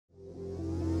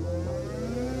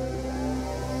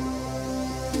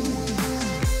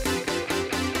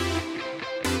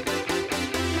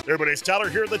Everybody's Tyler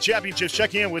here at the Championships,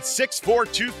 checking in with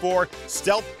 6424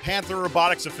 Stealth Panther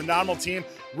Robotics, a phenomenal team.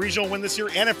 Regional win this year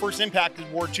and a first impact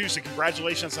award too, so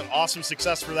congratulations on awesome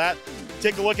success for that.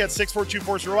 Take a look at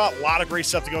 6424's robot. A lot of great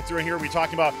stuff to go through in here. We're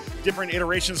talking about different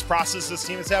iterations, process this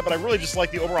team has had, but I really just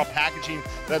like the overall packaging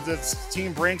that this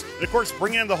team brings. And of course,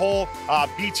 bringing in the whole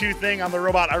B2 thing on the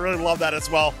robot, I really love that as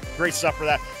well. Great stuff for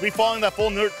that. We'll be following that full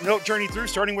note journey through,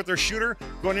 starting with their shooter,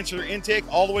 going into their intake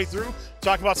all the way through,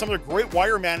 talking about some of their great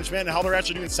wire management and how they're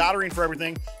actually doing soldering for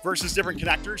everything versus different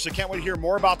connectors. So can't wait to hear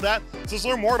more about that. So let's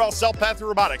learn more about Stealth Panther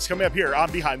Robotics coming up here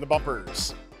on Behind the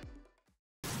Bumpers.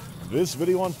 This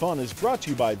video on fun is brought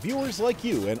to you by viewers like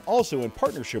you and also in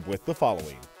partnership with the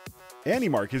following.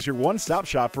 AndyMark is your one-stop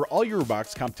shop for all your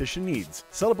robotics competition needs.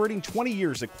 Celebrating 20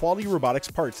 years of quality robotics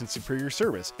parts and superior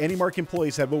service, AndyMark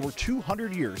employees have over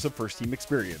 200 years of first-team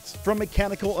experience. From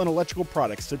mechanical and electrical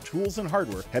products to tools and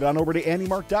hardware, head on over to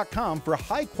andymark.com for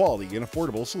high-quality and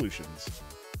affordable solutions.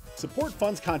 Support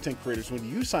Fun's content creators when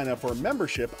you sign up for a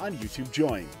membership on YouTube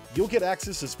Join. You'll get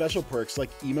access to special perks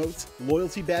like emotes,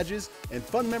 loyalty badges, and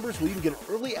Fun members will even get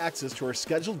early access to our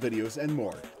scheduled videos and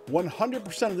more.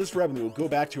 100% of this revenue will go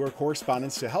back to our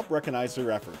correspondents to help recognize their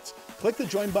efforts. Click the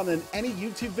Join button in any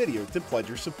YouTube video to pledge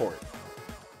your support.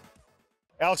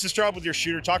 Alex, let's start off with your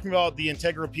shooter. Talking about the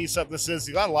integral piece that this is.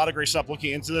 You got a lot of great stuff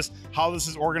looking into this, how this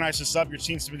is organized and stuff. Your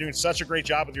team's been doing such a great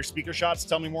job with your speaker shots.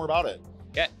 Tell me more about it.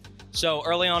 Okay. So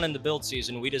early on in the build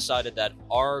season, we decided that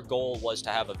our goal was to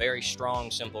have a very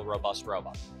strong, simple, robust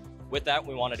robot. With that,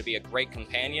 we wanted to be a great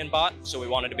companion bot, so we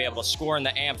wanted to be able to score in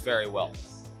the amp very well.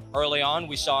 Early on,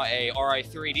 we saw a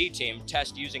RI3D team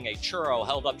test using a churro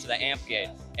held up to the amp gate,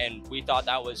 and we thought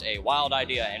that was a wild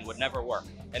idea and would never work.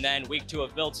 And then week 2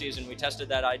 of build season, we tested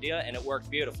that idea and it worked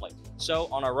beautifully. So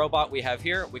on our robot we have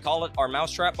here, we call it our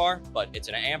mousetrap bar, but it's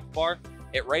an amp bar.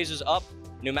 It raises up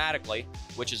pneumatically,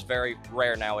 which is very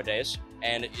rare nowadays,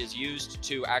 and it is used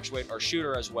to actuate our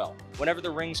shooter as well. Whenever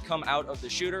the rings come out of the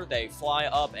shooter, they fly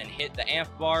up and hit the amp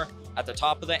bar. At the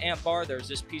top of the amp bar, there's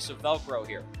this piece of Velcro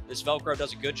here. This Velcro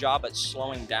does a good job at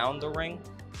slowing down the ring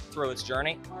through its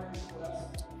journey.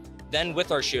 Then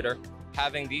with our shooter,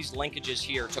 having these linkages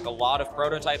here took a lot of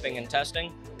prototyping and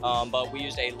testing, but we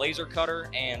used a laser cutter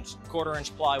and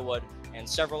 1/4-inch plywood and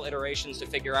several iterations to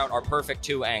figure out our perfect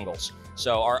 2 angles.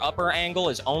 So our upper angle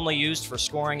is only used for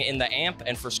scoring in the amp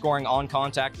and for scoring on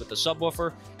contact with the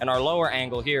subwoofer, and our lower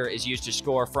angle here is used to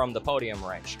score from the podium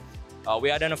range.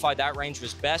 We identified that range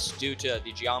was best due to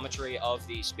the geometry of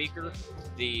the speaker,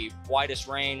 the widest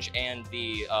range, and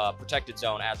the protected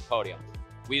zone at the podium.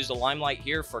 We used a limelight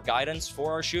here for guidance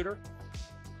for our shooter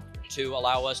to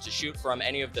allow us to shoot from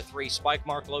any of the 3 spike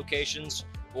mark locations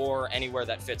or anywhere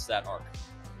that fits that arc.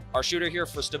 Our shooter here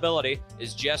for stability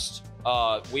is just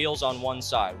wheels on one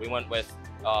side. We went with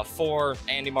 4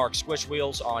 AndyMark squish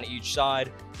wheels on each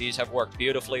side. These have worked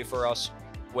beautifully for us.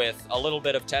 With a little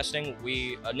bit of testing,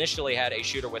 we initially had a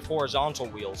shooter with horizontal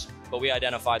wheels, but we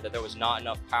identified that there was not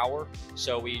enough power.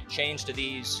 So we changed to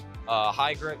these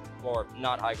high grip, or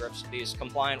not high grips, these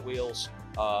compliant wheels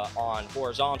on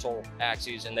horizontal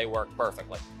axes, and they work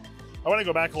perfectly. I want to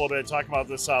go back a little bit and talk about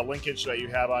this linkage that you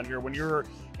have on here. When you're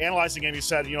analyzing it, you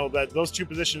said, you know, that those 2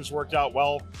 positions worked out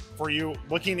well for you.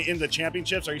 Looking in the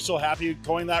championships, are you still happy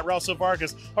going that route so far?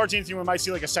 Because our team's team might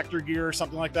see like a sector gear or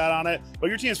something like that on it, but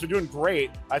your team's been doing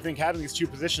great, I think, having these 2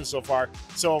 positions so far.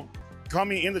 So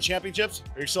coming in the championships,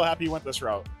 are you still happy you went this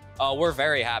route? We're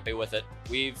very happy with it.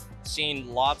 We've seen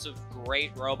lots of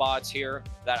great robots here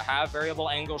that have variable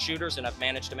angle shooters and have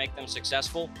managed to make them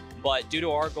successful. But due to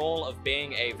our goal of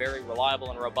being a very reliable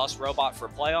and robust robot for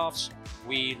playoffs,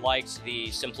 we liked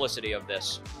the simplicity of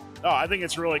this. Oh, I think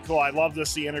it's really cool. I love to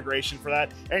see integration for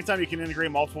that. Anytime you can integrate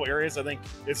multiple areas, I think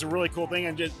it's a really cool thing.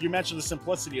 And you mentioned the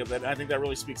simplicity of it, and I think that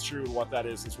really speaks true to what that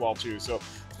is as well too. So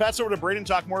let's pass over to Braden,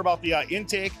 talk more about the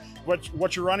intake,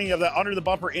 what you're running of the under the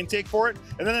bumper intake for it.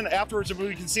 And then afterwards, if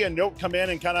we can see a note come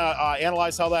in and kind of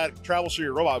analyze how that travels through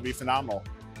your robot, would be phenomenal.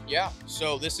 Yeah,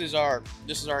 so this is our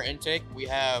intake. We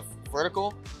have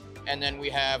vertical, and then we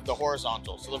have the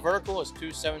horizontal. So the vertical is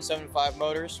 2 775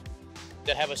 motors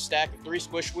that have a stack of 3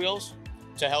 squish wheels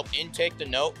to help intake the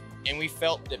note. And we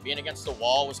felt that being against the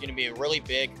wall was going to be a really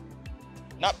big,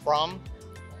 not problem,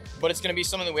 but it's going to be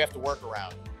something that we have to work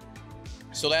around.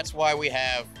 So that's why we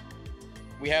have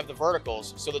the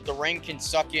verticals, so that the ring can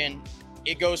suck in.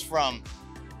 It goes from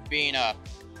being a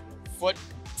foot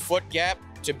gap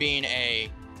to being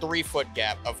a 3-foot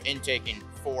gap of intaking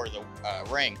for the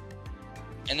ring.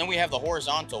 And then we have the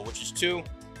horizontal, which is two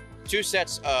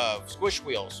sets of squish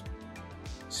wheels,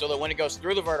 so that when it goes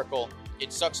through the vertical,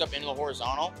 it sucks up into the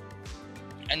horizontal.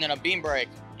 And then a beam brake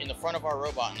in the front of our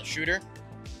robot in the shooter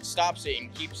stops it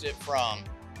and keeps it from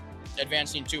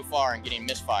advancing too far and getting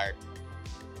misfired.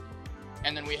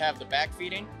 And then we have the back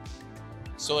feeding,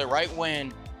 so that right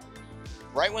when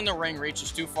the ring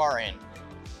reaches too far in,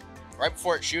 right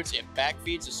before it shoots, it back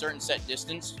feeds a certain set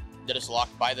distance that is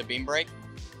locked by the beam brake,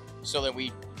 so that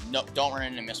we don't run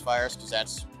into misfires,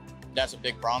 because that's a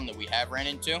big problem that we have ran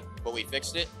into, but we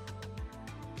fixed it.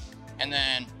 And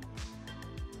then,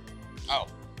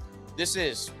 this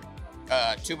is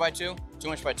 2x2,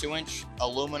 2" by 2"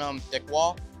 aluminum thick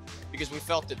wall, because we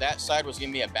felt that side was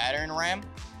gonna be a battering ram,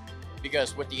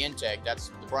 because with the intake, that's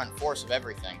the brunt force of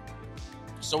everything.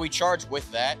 So we charged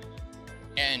with that,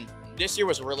 and this year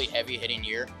was a really heavy hitting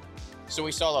year. So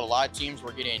we saw that a lot of teams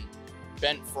were getting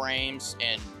bent frames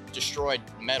and destroyed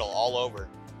metal all over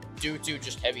due to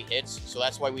just heavy hits. So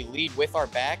that's why we lead with our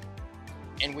back,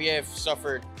 and we have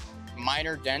suffered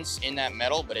minor dents in that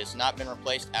metal, but it's not been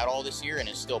replaced at all this year and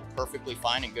is still perfectly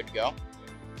fine and good to go.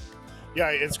 Yeah,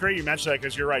 it's great you mentioned that,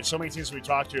 because you're right. So many teams we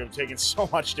talked to have taken so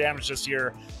much damage this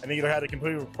year, and they either had to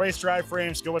completely replace drive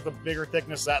frames, go with the bigger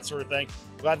thickness, that sort of thing.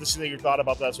 Glad to see that you thought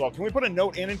about that as well. Can we put a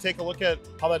note in and take a look at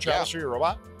how that travels through your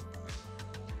robot?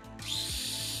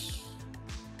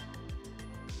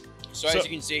 So as you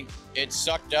can see, it's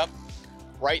sucked up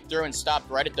right through and stopped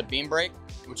right at the beam brake,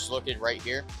 which is located right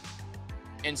here.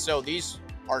 And so these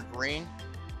are green.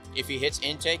 If he hits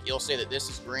intake, you'll say that this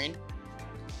is green,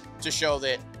 to show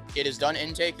that it is done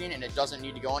intaking and it doesn't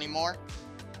need to go anymore.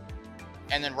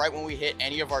 And then right when we hit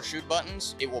any of our shoot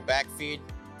buttons, it will backfeed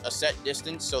a set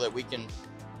distance so that we can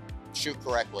shoot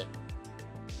correctly.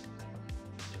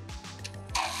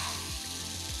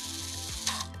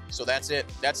 So that's it.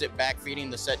 That's it,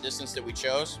 backfeeding the set distance that we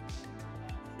chose.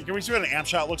 Can we see what an amp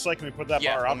shot looks like? Can we put that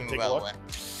bar up and take a look?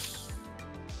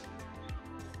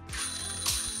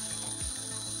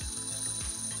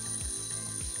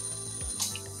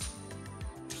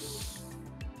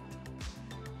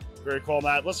 Very cool,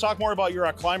 Matt. Let's talk more about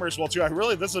your climber as well, too.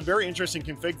 This is a very interesting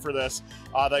config for this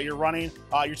that you're running.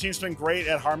 Your team's been great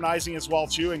at harmonizing as well,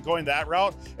 too, and going that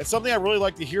route. And something I really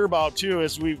like to hear about, too,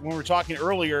 is when we were talking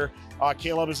earlier,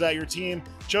 Caleb, is that your team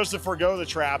chose to forego the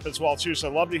trap as well, too. So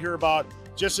I'd love to hear about,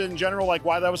 just in general, like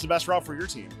why that was the best route for your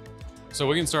team. So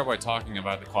we can start by talking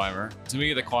about the climber. To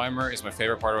me, the climber is my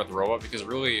favorite part about the robot, because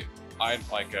really,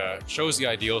 shows the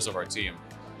ideals of our team.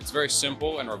 It's very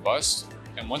simple and robust,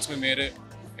 and once we made it,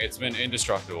 it's been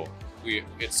indestructible.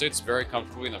 It sits very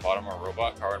comfortably in the bottom of our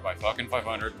robot, powered by Falcon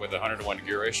 500 with a 100-to-1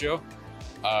 gear ratio,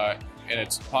 and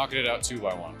it's pocketed out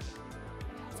 2x1.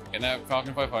 And that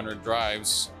Falcon 500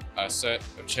 drives a set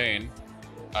of chain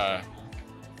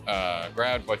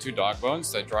grabbed by 2 dog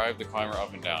bones that drive the climber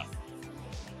up and down.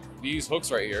 These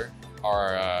hooks right here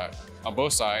are on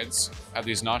both sides, have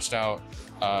these notched out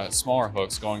smaller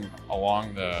hooks going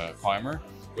along the climber,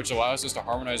 which allows us to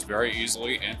harmonize very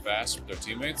easily and fast with our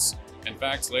teammates. In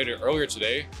fact, earlier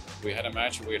today, we had a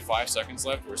match where we had 5 seconds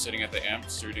left. We're sitting at the amp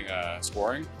shooting,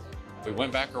 scoring. We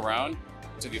went back around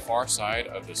to the far side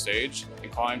of the stage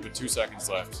and climbed with 2 seconds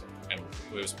left, and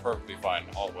it was perfectly fine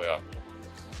all the way up.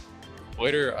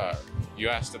 Later, you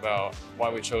asked about why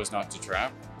we chose not to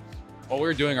trap. While we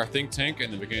were doing our think tank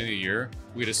in the beginning of the year,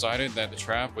 we decided that the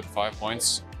trap with 5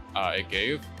 points it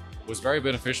gave was very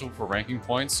beneficial for ranking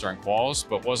points during quals,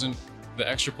 but wasn't the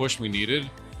extra push we needed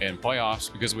in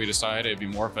playoffs, because we decided it'd be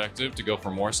more effective to go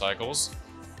for more cycles.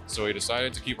 So we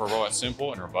decided to keep our robot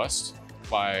simple and robust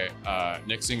by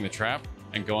nixing the trap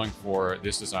and going for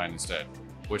this design instead,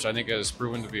 which I think has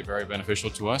proven to be very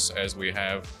beneficial to us, as we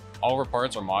have all of our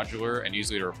parts are modular and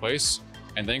easy to replace.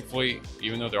 And thankfully,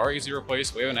 even though they are easy to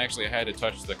replace, we haven't actually had to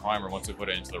touch the climber once we put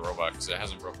it into the robot, because it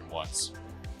hasn't broken once.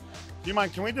 Do you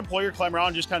mind, can we deploy your climber out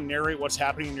and just kind of narrate what's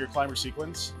happening in your climber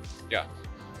sequence? Yeah.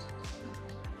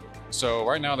 So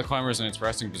right now the climber is in its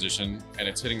resting position and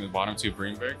it's hitting the bottom 2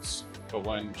 beam brakes. But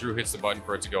when Drew hits the button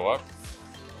for it to go up,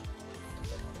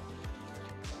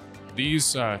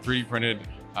 these 3D printed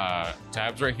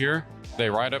tabs right here, they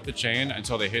ride up the chain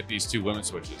until they hit these 2 limit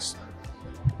switches.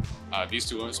 These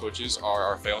 2 limit switches are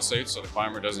our fail-safe, so the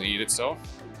climber doesn't eat itself.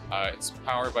 It's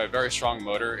powered by a very strong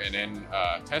motor, and in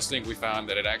testing we found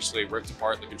that it actually ripped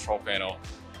apart the control panel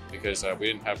because we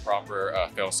didn't have proper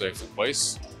fail-safes in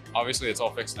place. Obviously it's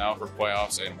all fixed now for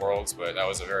playoffs and worlds, but that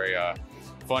was a very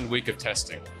fun week of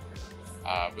testing.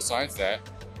 Besides that,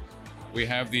 we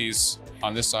have these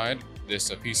on this side, this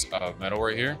piece of metal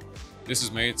right here. This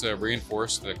is made to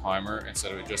reinforce the climber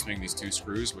instead of just being these 2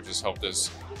 screws, which has helped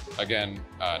us, again,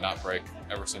 not break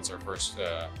ever since our first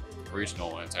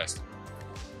regional testing.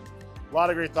 A lot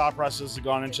of great thought processes have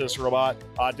gone into this robot.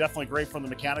 Definitely great from the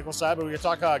mechanical side, but we could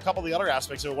talk a couple of the other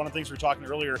aspects. So one of the things we were talking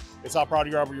earlier is how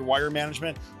proud you are of your wire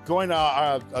management, going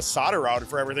a solder route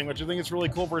for everything, which I think is really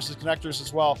cool versus connectors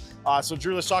as well. So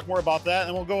Drew, let's talk more about that,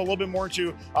 and we'll go a little bit more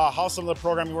into how some of the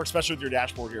programming works, especially with your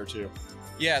dashboard here too.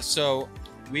 Yeah, so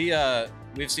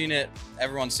we've seen it,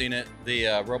 everyone's seen it,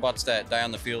 the robots that die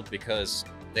on the field because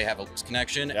they have a loose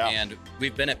connection, and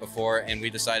we've been it before, and we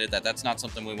decided that that's not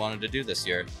something we wanted to do this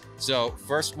year. So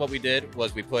first what we did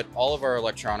was we put all of our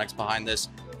electronics behind this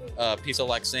piece of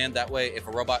like sand. That way, if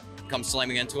a robot comes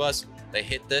slamming into us, they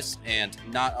hit this and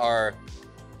not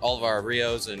all of our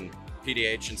Rios and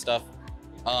PDH and stuff.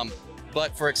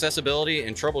 But for accessibility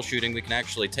and troubleshooting, we can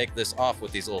actually take this off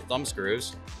with these little thumb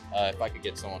screws. If I could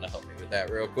get someone to help me with that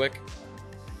real quick.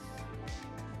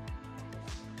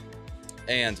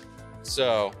 And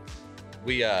so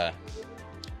we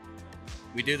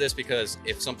do this because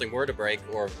if something were to break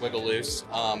or wiggle loose,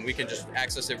 we can just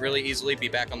access it really easily, be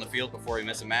back on the field before we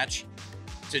miss a match.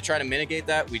 To try to mitigate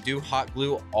that, we do hot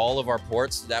glue all of our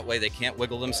ports. That way they can't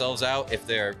wiggle themselves out if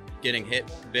they're getting hit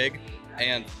big.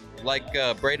 And like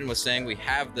Braden was saying, we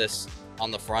have this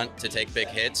on the front to take big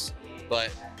hits,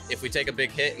 but if we take a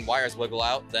big hit and wires wiggle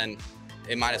out, then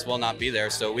it might as well not be there.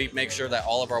 So we make sure that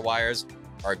all of our wires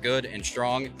are good and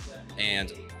strong,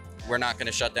 and we're not going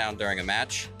to shut down during a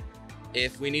match.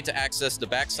 If we need to access the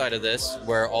backside of this,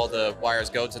 where all the wires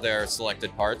go to their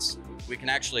selected parts, we can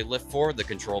actually lift forward the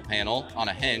control panel on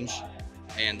a hinge,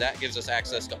 and that gives us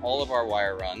access to all of our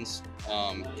wire runs.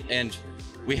 And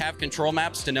we have control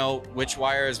maps to know which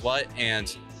wire is what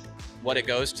and what it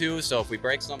goes to. So if we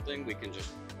break something, we can just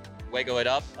wiggle it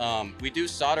up. We do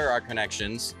solder our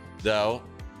connections though,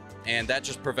 and that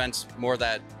just prevents more of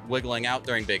that wiggling out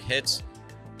during big hits.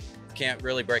 Can't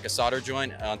really break a solder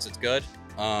joint once it's good.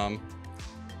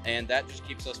 And that just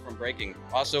keeps us from breaking.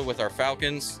 Also with our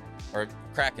Falcons, or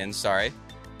Krakens, sorry,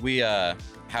 we have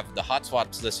the hot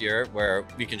swaps this year where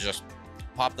we can just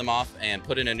pop them off and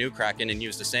put in a new Kraken and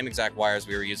use the same exact wires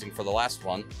we were using for the last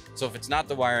one. So if it's not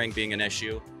the wiring being an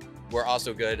issue, we're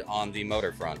also good on the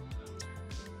motor front.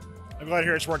 I'm glad to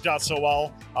hear it's worked out so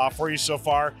well for you so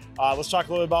far. Let's talk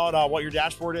a little bit about what your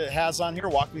dashboard has on here.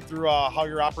 Walk me through how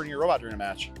you're operating your robot during a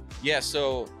match. Yeah,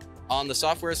 so on the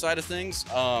software side of things,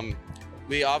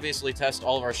 we obviously test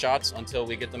all of our shots until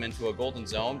we get them into a golden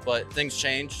zone, but things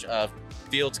change.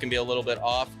 Fields can be a little bit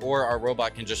off, or our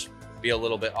robot can just be a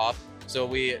little bit off. So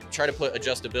we try to put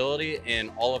adjustability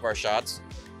in all of our shots.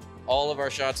 All of our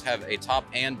shots have a top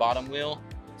and bottom wheel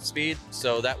speed,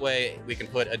 so that way we can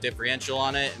put a differential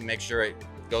on it and make sure it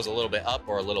goes a little bit up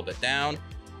or a little bit down.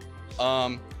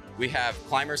 We have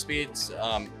climber speeds.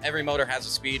 Every motor has a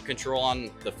speed control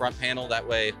on the front panel. That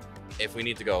way, if we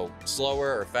need to go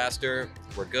slower or faster,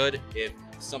 we're good. If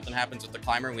something happens with the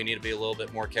climber and we need to be a little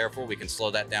bit more careful, we can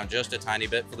slow that down just a tiny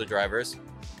bit for the drivers.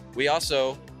 We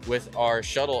also, with our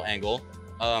shuttle angle,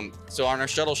 so on our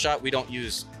shuttle shot, we don't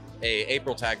use a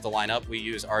April tag to line up. We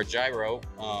use our gyro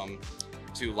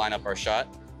to line up our shot.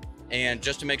 And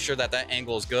just to make sure that that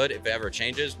angle is good, if it ever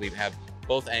changes, we have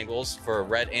both angles for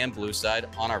red and blue side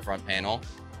on our front panel.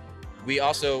 We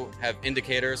also have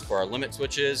indicators for our limit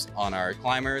switches on our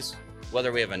climbers,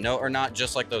 whether we have a note or not,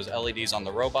 just like those LEDs on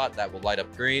the robot that will light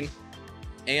up green.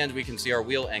 And we can see our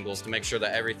wheel angles to make sure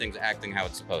that everything's acting how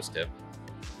it's supposed to.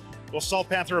 Well, Stealth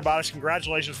Panther Robotics,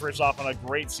 congratulations for it's off on a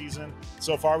great season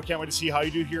so far. We can't wait to see how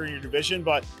you do here in your division,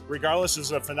 but regardless,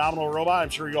 it's a phenomenal robot. I'm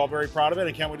sure you're all very proud of it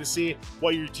and can't wait to see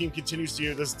what your team continues to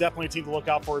do. This is definitely a team to look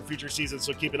out for in future seasons,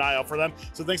 so keep an eye out for them.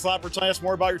 So thanks a lot for telling us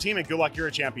more about your team, and good luck here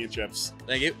at Championships.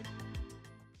 Thank you.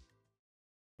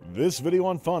 This video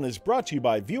on fun is brought to you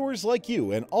by viewers like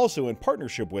you and also in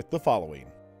partnership with the following.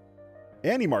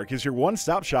 AndyMark is your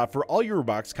one-stop shop for all your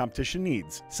robotics competition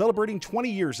needs. Celebrating 20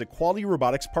 years of quality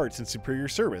robotics parts and superior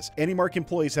service, AndyMark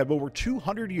employees have over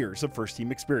 200 years of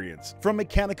first-team experience. From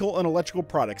mechanical and electrical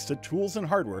products to tools and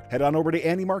hardware, head on over to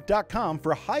andymark.com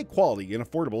for high-quality and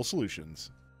affordable solutions.